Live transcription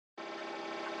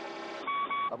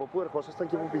Από πού ερχόσασταν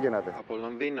και πού πηγαίνατε? Από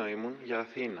Λονδίνο ήμουν για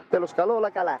Αθήνα. Τέλος καλό, όλα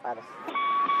καλά.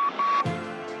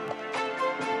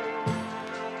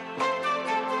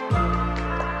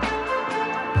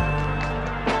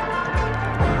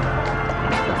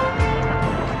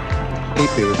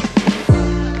 Epirus.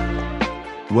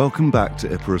 Welcome back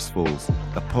to Epirus Falls,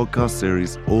 a podcast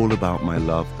series all about my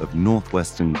love of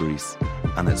northwestern Greece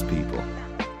and its people.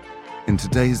 In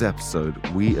today's episode,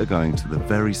 we are going to the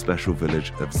very special village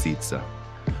of Zitsa,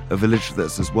 a village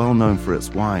that's as well known for its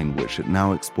wine, which it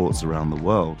now exports around the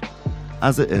world,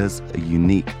 as it is a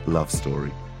unique love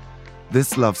story. This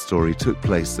love story took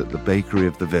place at the bakery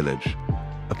of the village,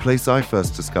 a place I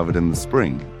first discovered in the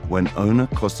spring when owner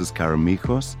Kostas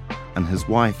Karamichos and his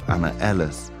wife Anna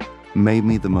Ellis made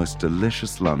me the most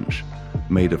delicious lunch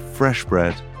made of fresh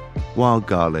bread, wild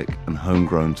garlic and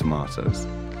homegrown tomatoes.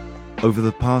 Over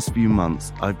the past few months,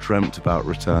 I've dreamt about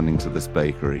returning to this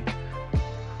bakery.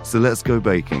 So let's go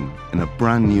baking in a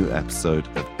brand new episode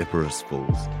of Epirus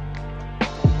Falls.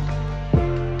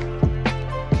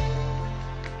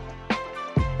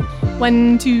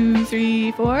 One, two,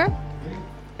 three, four.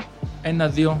 Ένα,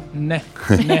 δύο, ναι.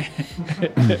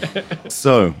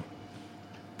 So,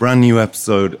 brand new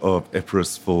episode of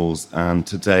Epirus Falls, and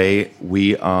today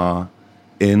we are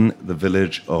in the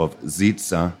village of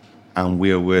Zitsa, and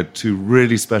we are with two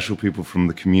really special people from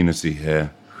the community here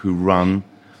who run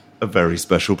a very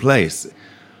special place.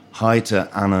 Hi to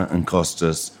Anna and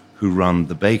Kostas, who run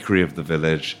the bakery of the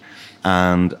village,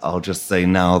 and I'll just say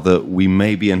now that we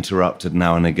may be interrupted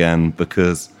now and again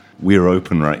because we're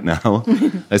open right now.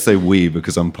 I say we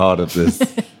because I'm part of this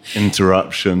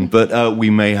interruption, but we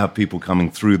may have people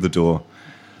coming through the door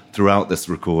throughout this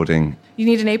recording. You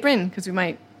need an apron because we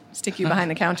might stick you behind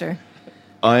the counter.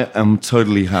 I am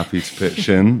totally happy to pitch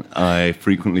in. I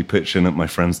frequently pitch in at my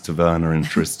friend's taverna in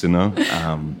Tristano.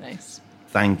 Nice.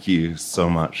 Thank you so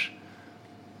much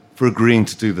for agreeing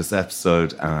to do this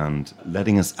episode and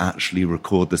letting us actually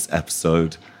record this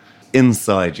episode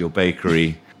inside your bakery.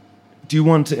 Do you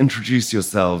want to introduce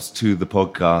yourselves to the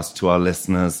podcast, to our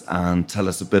listeners, and tell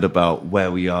us a bit about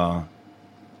where we are?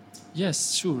 Yes,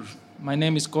 sure. My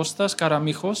name is Kostas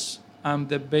Karamichos. I'm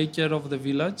the baker of the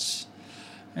village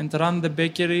and run the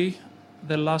bakery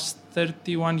the last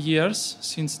 31 years,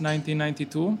 since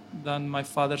 1992, then my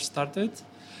father started.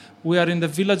 We are in the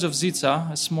village of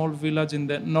Zitsa, a small village in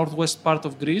the northwest part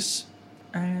of Greece.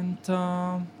 And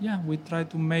we try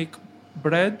to make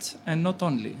bread and not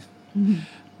only. Mm-hmm.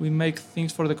 We make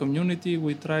things for the community.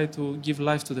 We try to give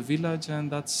life to the village,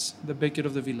 and that's the baker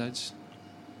of the village.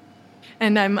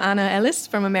 And I'm Anna Ellis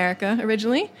from America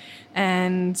originally.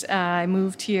 And I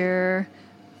moved here,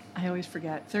 I always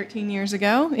forget, 13 years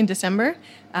ago in December.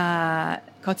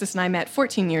 Kostas and I met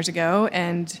 14 years ago,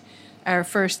 and our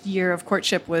first year of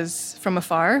courtship was from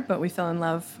afar, but we fell in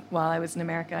love while I was in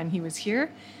America and he was here.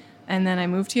 And then I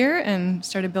moved here and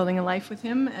started building a life with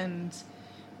him and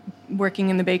working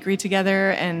in the bakery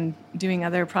together and doing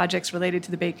other projects related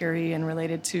to the bakery and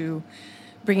related to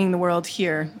bringing the world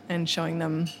here and showing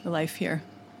them the life here.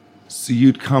 So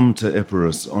you'd come to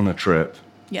Epirus on a trip.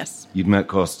 Yes. You'd met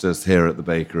Kostas here at the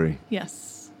bakery.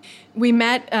 Yes. We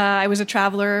met, I was a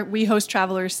traveler. We host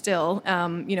travelers still,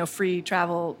 free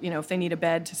travel, if they need a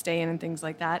bed to stay in and things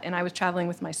like that. And I was traveling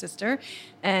with my sister,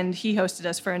 and he hosted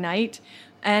us for a night.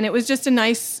 And it was just a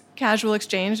nice casual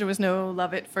exchange. There was no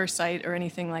love at first sight or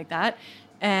anything like that.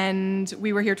 And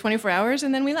we were here 24 hours,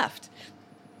 and then we left.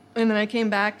 And then I came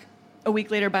back a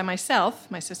week later by myself.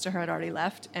 My sister had already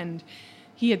left, and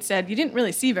he had said, you didn't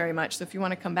really see very much, so if you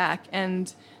want to come back.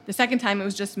 And the second time it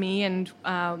was just me and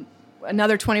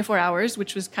another 24 hours,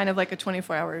 which was kind of like a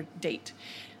 24-hour date.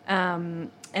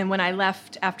 And when I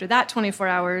left after that 24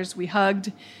 hours, we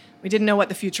hugged. We didn't know what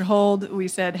the future held. We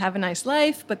said, have a nice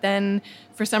life. But then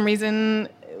for some reason,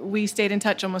 we stayed in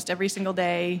touch almost every single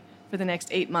day for the next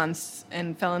 8 months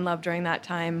and fell in love during that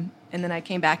time. And then I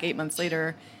came back 8 months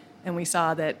later, and we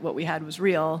saw that what we had was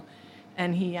real.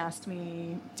 And he asked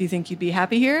me, do you think you'd be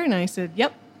happy here? And I said,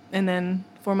 yep. And then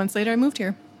 4 months later, I moved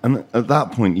here. And at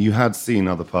that point, you had seen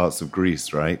other parts of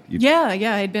Greece, right?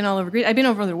 Yeah. I'd been all over Greece. I'd been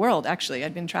over the world, actually.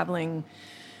 I'd been traveling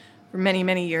for many,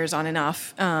 many years on and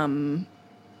off.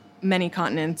 Many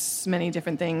continents, many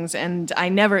different things. And I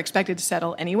never expected to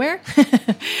settle anywhere.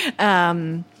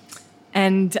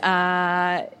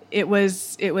 It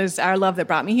was our love that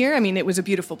brought me here. I mean, it was a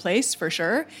beautiful place for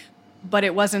sure, but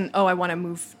it wasn't, I want to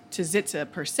move to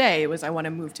Zitsa per se. It was, I want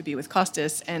to move to be with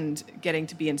Kostas, and getting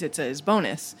to be in Zitsa is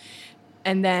bonus.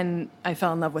 And then I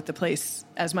fell in love with the place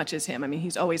as much as him. I mean,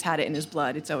 he's always had it in his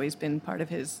blood. It's always been part of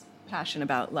his passion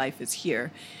about life is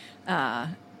here.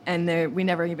 And we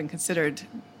never even considered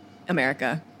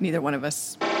America. Neither one of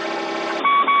us.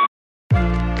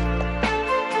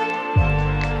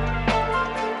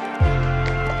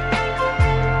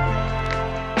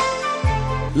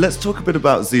 Let's talk a bit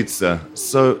about Zitsa.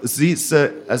 So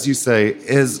Zitsa, as you say,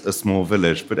 is a small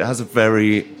village, but it has a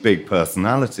very big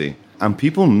personality. And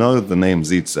people know the name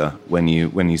Zitsa when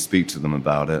you speak to them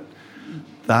about it.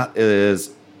 That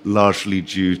is largely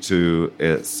due to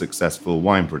its successful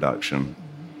wine production.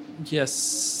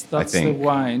 Yes, that's the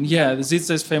wine. Yeah, the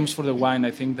Zitsa is famous for the wine.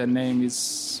 I think the name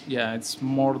is, it's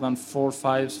more than 400,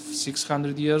 500,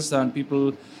 600 years and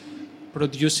people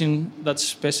producing that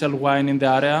special wine in the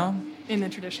area. In the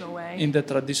traditional way. In the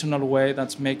traditional way,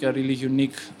 that's make a really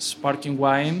unique sparkling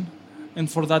wine. And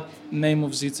for that, name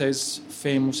of Zitsa is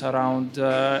famous around,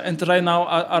 and right now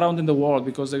around in the world,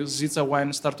 because the Zitsa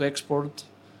wine start to export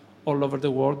all over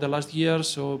the world the last year,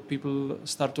 so people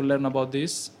start to learn about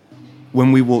this.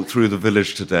 When we walk through the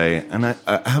village today, and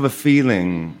I have a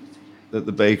feeling that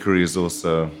the bakery is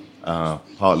also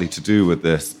partly to do with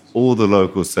this, all the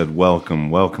locals said,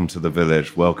 welcome to the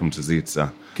village, welcome to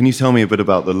Zitsa. Can you tell me a bit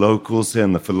about the locals here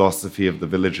and the philosophy of the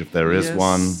village, if there is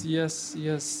one? Yes.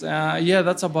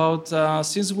 That's about,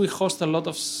 since we host a lot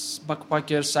of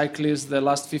backpackers, cyclists the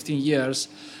last 15 years,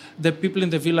 the people in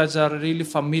the village are really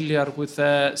familiar with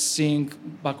seeing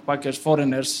backpackers,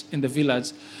 foreigners in the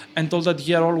village. And told that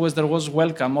here always there was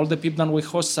welcome. All the people that we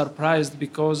host surprised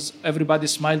because everybody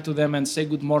smiled to them and say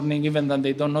good morning even when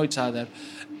they don't know each other.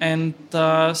 And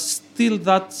still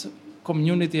that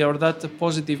community or that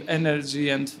positive energy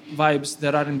and vibes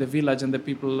there are in the village, and the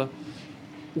people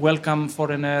welcome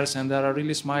foreigners and they are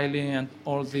really smiling and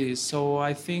all this. So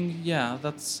I think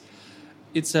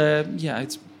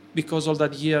it's because all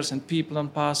that years and people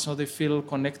and past, so they feel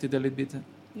connected a little bit.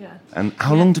 Yeah. And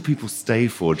how long do people stay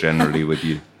for generally with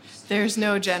you? There's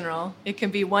no general. It can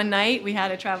be one night. We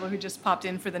had a traveler who just popped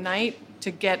in for the night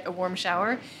to get a warm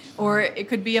shower, or it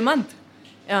could be a month.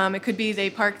 It could be they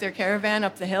park their caravan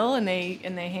up the hill and they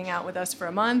hang out with us for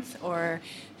a month, or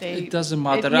they. It doesn't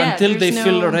matter until they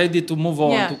feel ready to move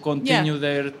on to continue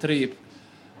their trip.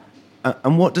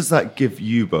 And what does that give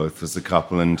you both as a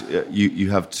couple? And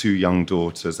you have two young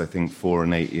daughters, I think 4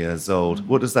 and 8 years old.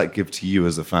 What does that give to you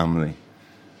as a family?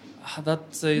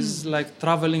 That is like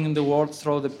traveling in the world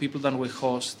through the people that we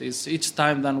host. It's each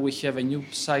time that we have a new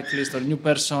cyclist or new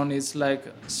person, it's like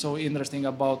so interesting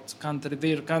about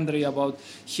their country, about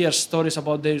hear stories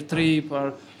about their trip.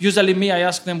 Or usually me, I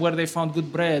ask them where they found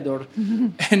good bread or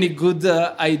any good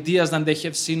ideas that they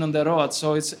have seen on the road.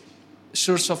 So it's a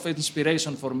source of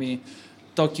inspiration for me,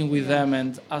 talking with them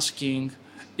and asking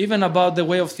even about the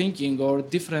way of thinking or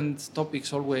different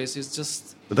topics always. It's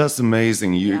just... But that's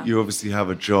amazing. You obviously have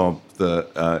a job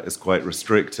that is quite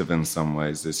restrictive in some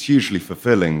ways. It's hugely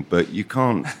fulfilling, but you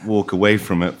can't walk away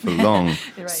from it for long.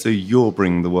 Right. So you're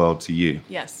bringing the world to you.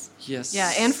 Yes.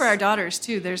 Yeah, and for our daughters,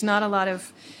 too. There's not a lot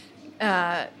of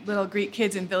little Greek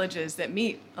kids in villages that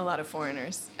meet a lot of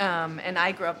foreigners. And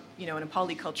I grew up, in a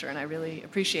polyculture, and I really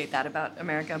appreciate that about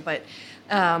America. But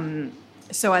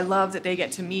so I love that they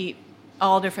get to meet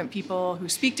all different people who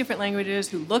speak different languages,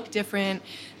 who look different.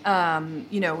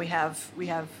 We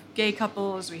have gay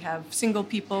couples, we have single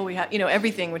people, we have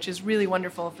everything, which is really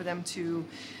wonderful for them to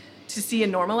see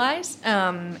and normalize.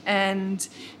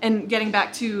 And getting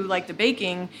back to like the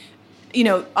baking,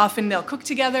 often they'll cook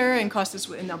together and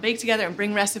they'll bake together and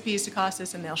bring recipes to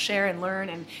Kostas, and they'll share and learn.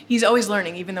 And he's always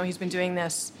learning, even though he's been doing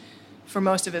this for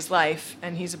most of his life,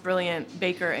 and he's a brilliant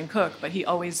baker and cook, but he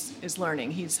always is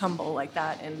learning. He's humble like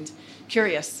that and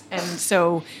curious. And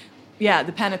so,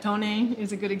 the panettone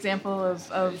is a good example of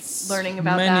learning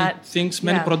about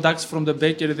many products from the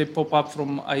bakery, they pop up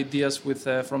from ideas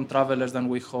from travelers that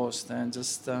we host. And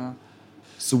just...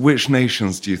 So which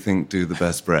nations do you think do the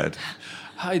best bread?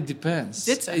 It depends.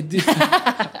 Zitsa.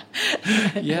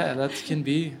 Yeah, that can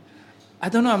be... I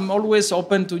don't know, I'm always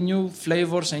open to new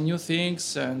flavors and new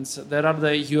things, and there are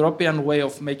the European way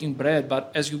of making bread,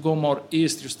 but as you go more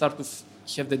east, you start to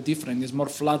have the different, it's more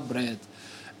flat bread,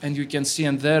 and you can see,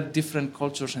 and there are different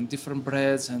cultures and different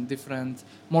breads and different,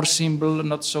 more simple,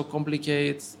 not so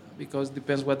complicated, because it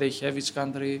depends what they have each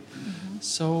country. Mm-hmm.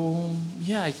 So,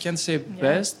 I can't say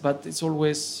best, but it's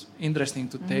always interesting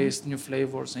to taste new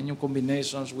flavors and new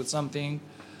combinations with something.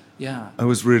 Yeah. I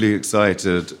was really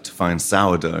excited to find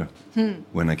sourdough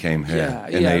when I came here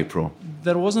in April.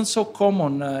 There wasn't so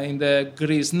common in the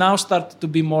Greece. Now started to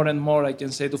be more and more, I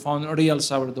can say, to find real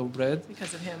sourdough bread.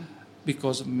 Because of him.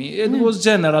 Because of me. It was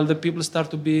general. The people start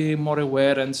to be more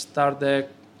aware and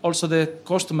also the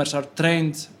customers are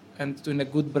trained and doing a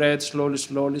good bread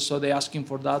slowly. So they're asking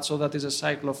for that. So that is a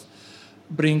cycle of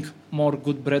bring more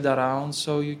good bread around.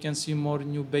 So you can see more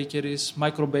new bakeries,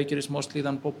 micro bakeries mostly,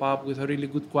 than pop up with a really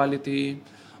good quality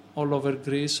all over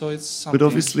Greece. So it's something. But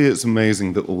obviously it's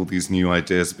amazing that all these new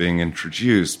ideas are being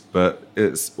introduced, but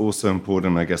it's also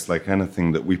important, I guess, like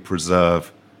anything, that we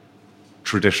preserve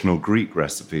traditional Greek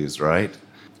recipes, right?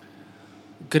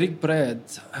 Greek bread.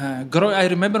 I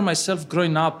remember myself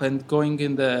growing up and going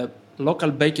in the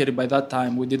local bakery. By that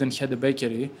time, we didn't have a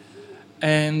bakery.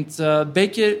 And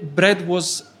bread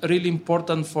was really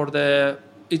important for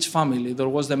each family. There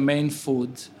was the main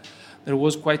food. There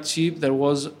was quite cheap.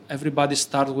 Everybody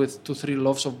started with 2-3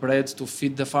 loaves of bread to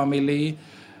feed the family.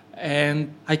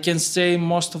 And I can say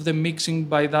most of the mixing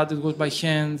by that, it was by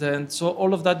hand. And so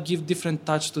all of that give different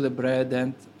touch to the bread.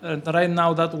 And right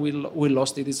now that we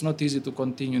lost it. It's not easy to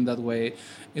continue in that way.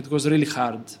 It was really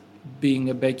hard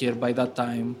being a baker by that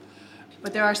time.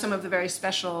 But there are some of the very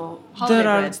special holiday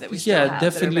breads that we still have.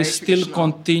 Definitely still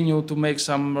continue to make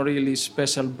some really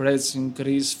special breads in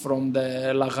Greece, from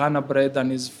the Lagana bread that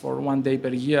is for 1 day per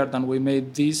year. Then we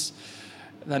made this.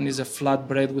 That is a flat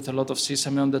bread with a lot of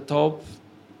sesame on the top.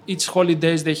 Each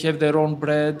holidays they have their own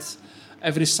bread.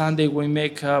 Every Sunday we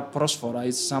make prosphora.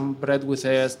 It's some bread with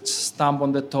a stamp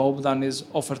on the top that is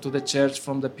offered to the church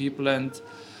from the people. And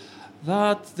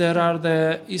that there are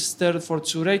the Easter for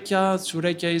tsurekia.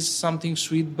 Tsurekia is something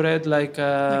sweet bread like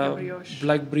a brioche.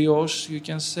 Like brioche, you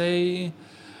can say.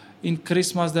 In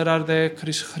Christmas there are the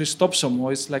Christopsomo.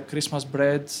 It's like Christmas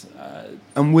bread.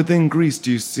 And within Greece,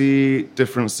 do you see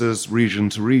differences region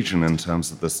to region in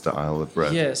terms of the style of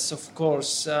bread? Yes, of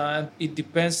course. It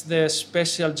depends the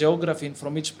special geography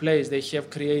from each place. They have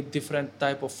created different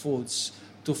type of foods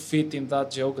to fit in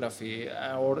that geography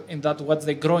or in that what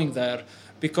they're growing there.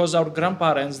 Because our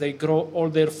grandparents, they grow all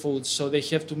their foods, so they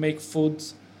have to make food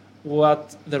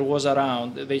what there was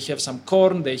around. They have some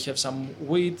corn, they have some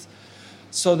wheat.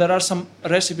 So there are some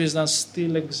recipes that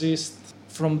still exist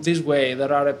from this way.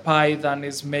 There are a pie that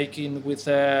is making with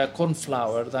corn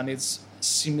flour that is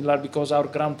similar because our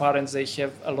grandparents, they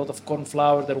have a lot of corn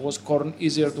flour. There was corn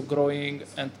easier to growing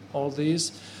and all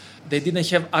this. They didn't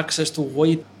have access to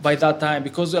wheat by that time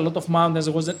because a lot of mountains,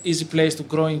 it was an easy place to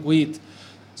growing wheat.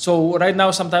 So right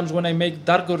now, sometimes when I make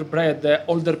darker bread, the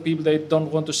older people, they don't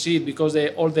want to see it because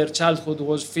all their childhood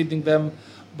was feeding them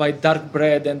by dark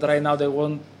bread. And right now they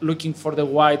want looking for the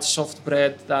white, soft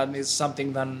bread that is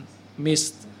something that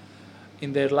missed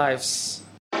in their lives.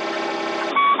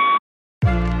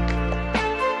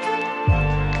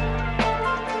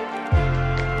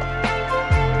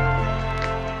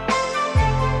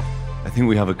 I think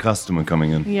we have a customer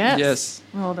coming in. Yes.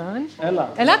 Hold on.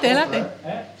 Ella. Elate.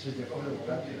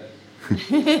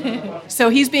 So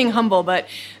he's being humble, but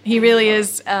he really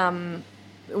is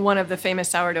one of the famous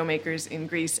sourdough makers in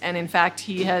Greece. And in fact,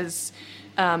 he has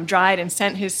dried and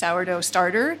sent his sourdough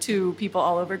starter to people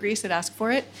all over Greece that ask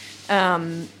for it.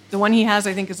 The one he has,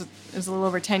 I think, is a little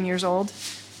over 10 years old.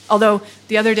 Although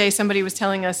the other day somebody was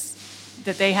telling us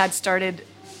that they had started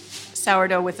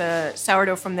sourdough with a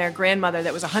sourdough from their grandmother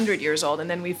that was 100 years old, and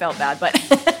then we felt bad. But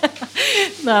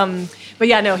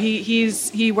yeah, no,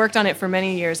 he worked on it for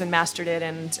many years and mastered it.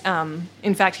 And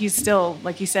in fact, he's still,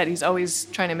 like he said, he's always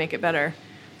trying to make it better.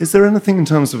 Is there anything in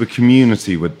terms of a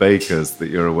community with bakers that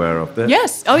you're aware of?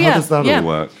 Yes. Oh, How yeah. does that all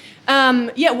work?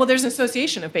 Well, there's an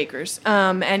association of bakers,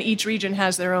 and each region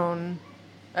has their own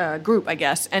group, I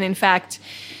guess. And in fact,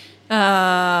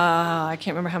 I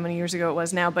can't remember how many years ago it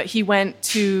was now, but he went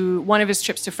to one of his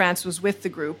trips to France was with the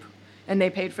group, and they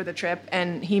paid for the trip,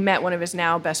 and he met one of his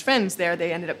now best friends there.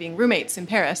 They ended up being roommates in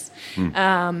Paris.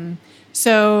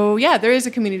 So yeah, there is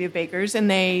a community of bakers, and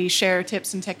they share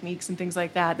tips and techniques and things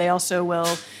like that. They also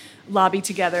will lobby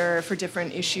together for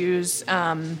different issues.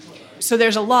 So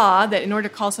there's a law that in order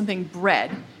to call something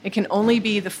bread, it can only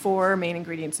be the 4 main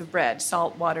ingredients of bread: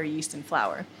 salt, water, yeast, and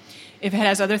flour. If it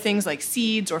has other things like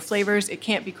seeds or flavors, it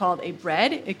can't be called a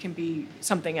bread. It can be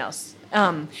something else.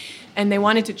 And they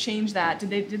wanted to change that.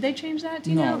 Did they change that?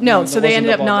 Do you know? No. So they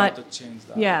ended up not. To change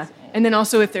that. Yeah. And then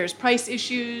also if there's price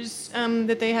issues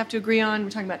that they have to agree on,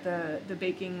 we're talking about the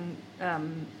baking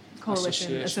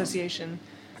coalition association.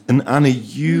 And Anna,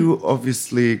 you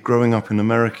obviously, growing up in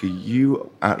America,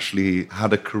 you actually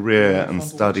had a career and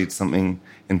studied something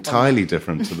entirely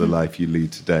different to the life you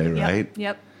lead today, right?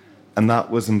 Yep. And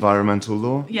that was environmental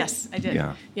law? Yes, I did.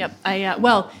 Yeah. Yep.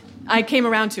 I came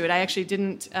around to it. I actually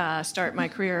didn't start my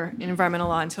career in environmental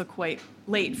law until quite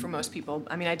late for most people.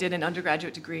 I mean, I did an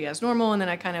undergraduate degree as normal, and then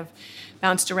I kind of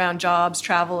bounced around jobs,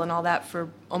 travel, and all that for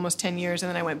almost 10 years. And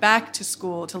then I went back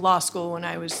to law school when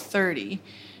I was 30,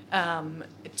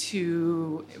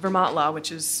 to Vermont law, which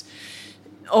is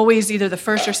always either the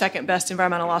first or second best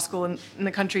environmental law school in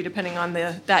the country, depending on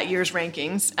that year's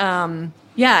rankings.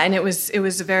 And it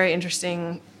was a very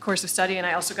interesting course of study, and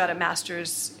I also got a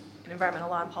master's in environmental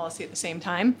law and policy at the same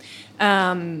time,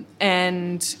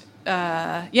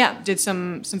 did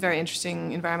some very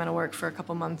interesting environmental work for a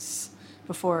couple months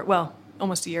before,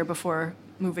 almost a year before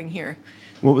moving here.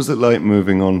 What was it like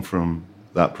moving on from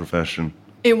that profession?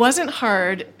 It wasn't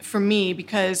hard for me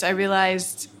because I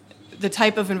realized the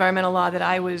type of environmental law that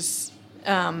I was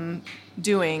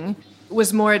doing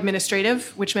was more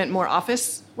administrative, which meant more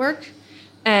office work.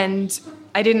 And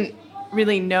I didn't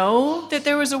really know that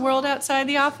there was a world outside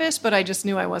the office, but I just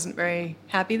knew I wasn't very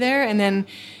happy there. And then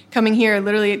coming here,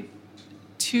 literally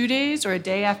 2 days or a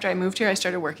day after I moved here, I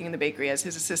started working in the bakery as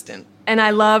his assistant. And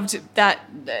I loved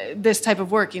this type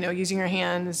of work, using your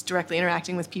hands, directly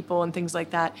interacting with people and things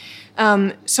like that.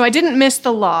 So I didn't miss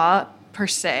the law per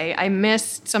se. I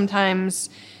missed sometimes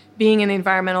being in the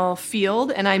environmental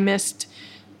field, and I missed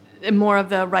more of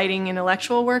the writing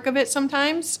intellectual work of it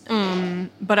sometimes.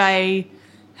 But I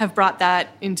have brought that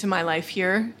into my life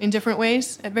here in different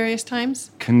ways at various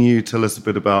times. Can you tell us a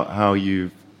bit about how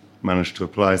you've managed to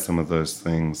apply some of those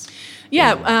things?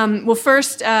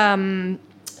 First, my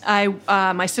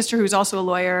sister, who's also a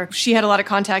lawyer, she had a lot of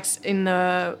contacts in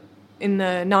the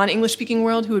non-English speaking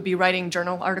world who would be writing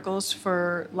journal articles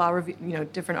for law review,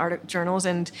 different journals,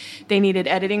 and they needed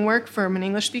editing work from an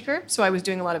English speaker. So I was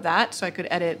doing a lot of that, so I could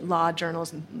edit law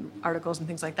journals and articles and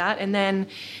things like that. And then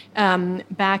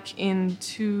back in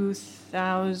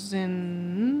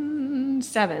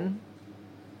 2007,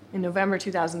 in November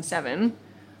 2007,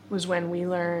 was when we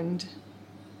learned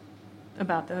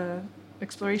about the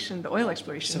oil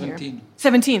exploration here.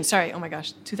 17, sorry. Oh my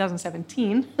gosh,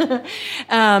 2017.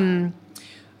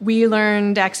 We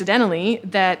learned accidentally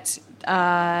that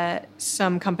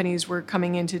some companies were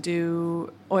coming in to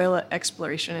do oil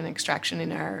exploration and extraction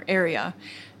in our area.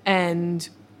 And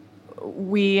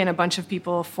we and a bunch of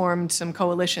people formed some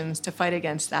coalitions to fight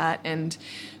against that. And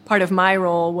part of my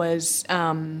role was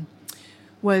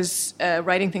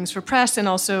writing things for press and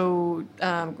also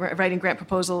writing grant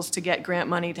proposals to get grant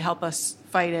money to help us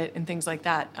fight it and things like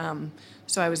that.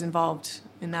 So I was involved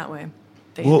in that way.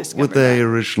 What were they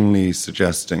originally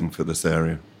suggesting for this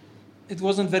area? It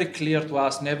wasn't very clear to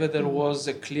us. Never there was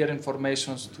a clear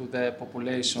information to the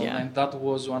population. Yeah. And that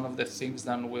was one of the things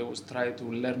that we was trying to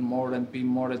learn more and be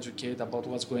more educated about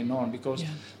what's going on, because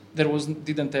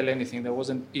didn't tell anything. There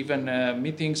wasn't even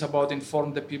meetings about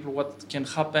inform the people what can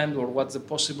happen or what's the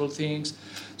possible things.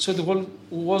 So the world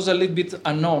was a little bit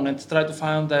unknown, and try to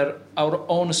find our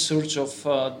own search of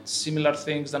similar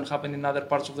things that happen in other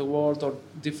parts of the world or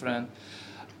different.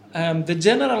 The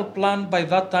general plan by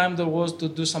that time there was to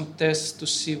do some tests to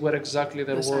see where exactly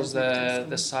there was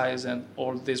the size and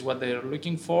all this, what they're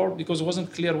looking for, because it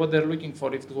wasn't clear what they're looking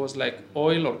for, if it was like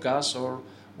oil or gas or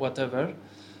whatever.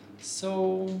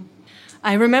 So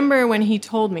I remember when he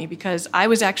told me, because I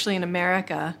was actually in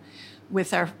America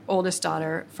with our oldest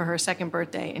daughter for her second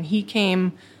birthday, and he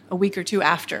came a week or two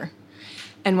after.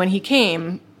 And when he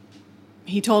came,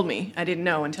 he told me. I didn't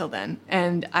know until then.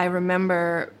 And I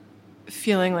remember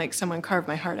feeling like someone carved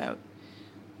my heart out.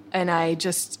 And I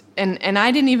just, and I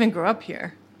didn't even grow up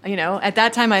here. At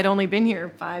that time I'd only been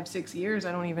here 5-6 years,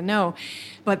 I don't even know.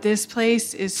 But this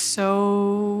place is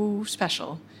so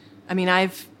special. I mean,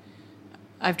 I've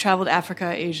traveled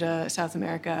Africa, Asia, South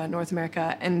America, North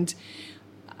America, and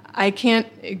I can't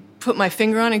put my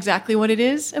finger on exactly what it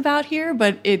is about here,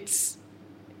 but it's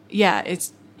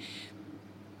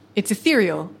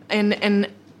ethereal. And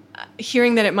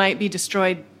hearing that it might be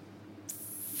destroyed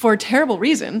for a terrible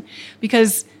reason,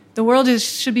 because the world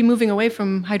should be moving away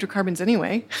from hydrocarbons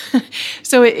anyway.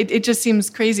 So it just seems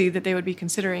crazy that they would be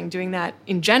considering doing that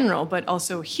in general, but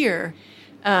also here.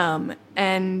 It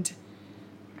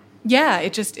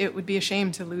would be a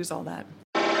shame to lose all that.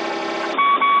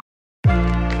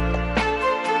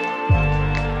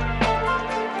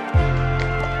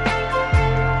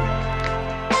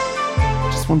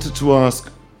 Just wanted to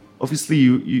ask, obviously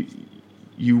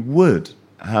you would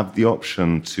have the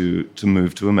option to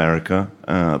move to America,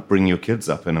 bring your kids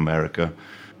up in America.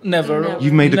 Never.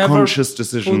 You've made a conscious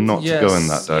decision not to go in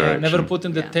that direction. Never put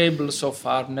in the table so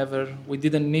far. Never. We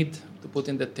didn't need to put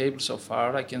in the table so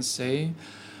far, I can say.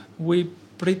 We're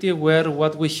pretty aware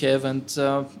what we have and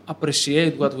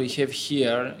appreciate what we have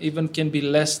here. Even can be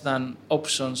less than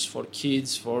options for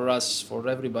kids, for us, for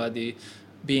everybody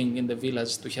being in the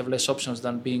village, to have less options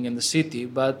than being in the city.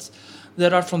 But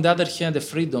there are, from the other hand, the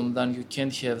freedom that you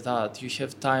can't have that. You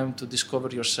have time to discover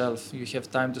yourself. You have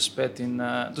time to spend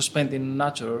in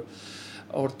nature.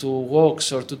 or to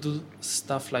walks or to do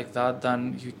stuff like that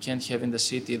than you can have in the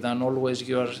city. Then always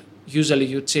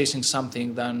you're chasing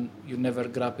something, then you never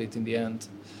grab it in the end.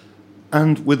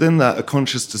 And within that, a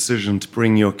conscious decision to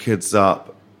bring your kids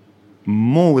up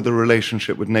more with a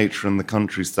relationship with nature and the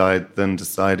countryside than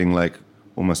deciding, like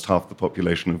almost half the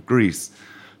population of Greece,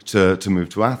 to move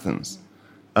to Athens.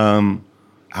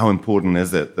 How important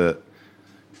is it that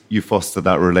you foster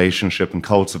that relationship and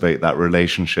cultivate that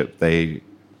relationship they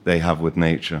have with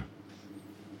nature?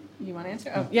 You want to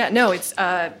answer? Oh, yeah. No, it's.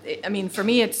 I mean, for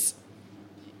me, it's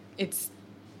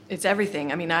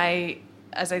everything. I mean,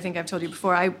 as I think I've told you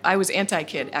before, I was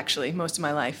anti-kid actually most of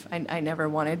my life. I never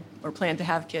wanted or planned to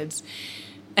have kids,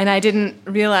 and I didn't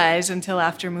realize until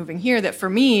after moving here that for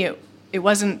me, it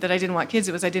wasn't that I didn't want kids.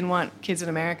 It was I didn't want kids in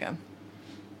America.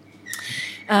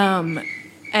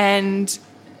 And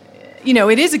you know,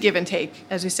 it is a give and take,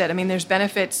 as we said. I mean, there's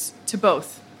benefits to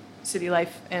both city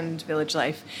life and village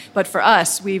life. But for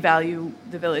us, we value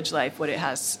the village life, what it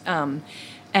has.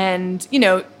 And, you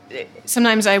know,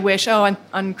 sometimes I wish,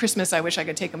 on Christmas, I wish I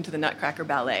could take them to the Nutcracker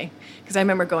Ballet. Because I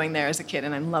remember going there as a kid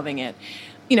and I'm loving it.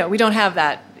 You know, we don't have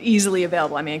that easily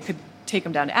available. I mean, I could take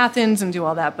them down to Athens and do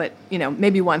all that, but, you know,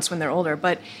 maybe once when they're older.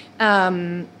 But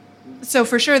so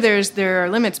for sure there are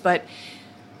limits. But,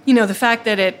 you know, the fact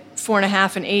that at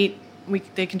 4.5 and 8,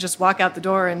 they can just walk out the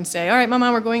door and say, all right,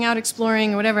 Mama, we're going out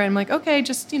exploring or whatever. And I'm like, okay,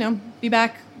 just, you know, be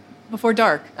back before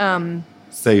dark.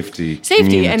 Safety,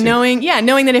 community. And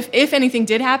knowing that if anything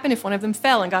did happen, if one of them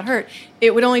fell and got hurt,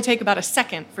 it would only take about a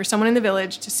second for someone in the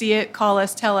village to see it, call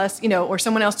us, tell us, you know, or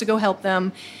someone else to go help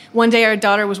them. One day our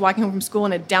daughter was walking home from school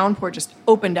and a downpour just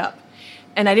opened up.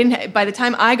 And by the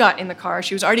time I got in the car,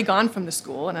 she was already gone from the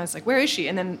school. And I was like, where is she?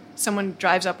 And then someone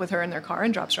drives up with her in their car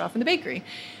and drops her off in the bakery.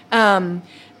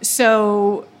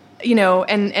 So, you know,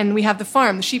 and we have the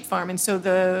farm, the sheep farm. And so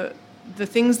the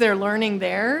things they're learning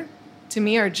there, to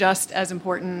me, are just as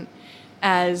important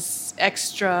as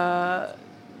extra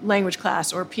language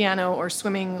class or piano or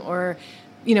swimming or,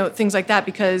 you know, things like that,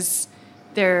 because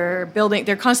they're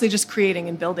constantly just creating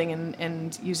and building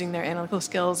and using their analytical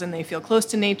skills, and they feel close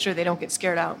to nature. They don't get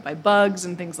scared out by bugs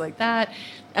and things like that.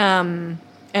 And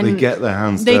they get their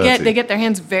hands dirty. They get their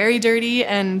hands very dirty,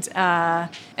 and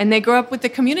they grow up with the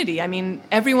community. I mean,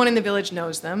 everyone in the village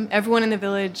knows them. Everyone in the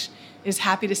village is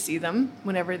happy to see them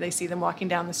whenever they see them walking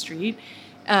down the street.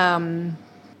 The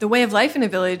way of life in a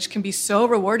village can be so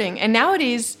rewarding, and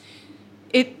nowadays,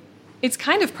 it's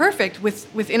kind of perfect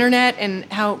with internet and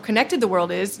how connected the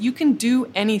world is. You can do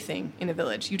anything in a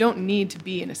village. You don't need to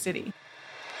be in a city.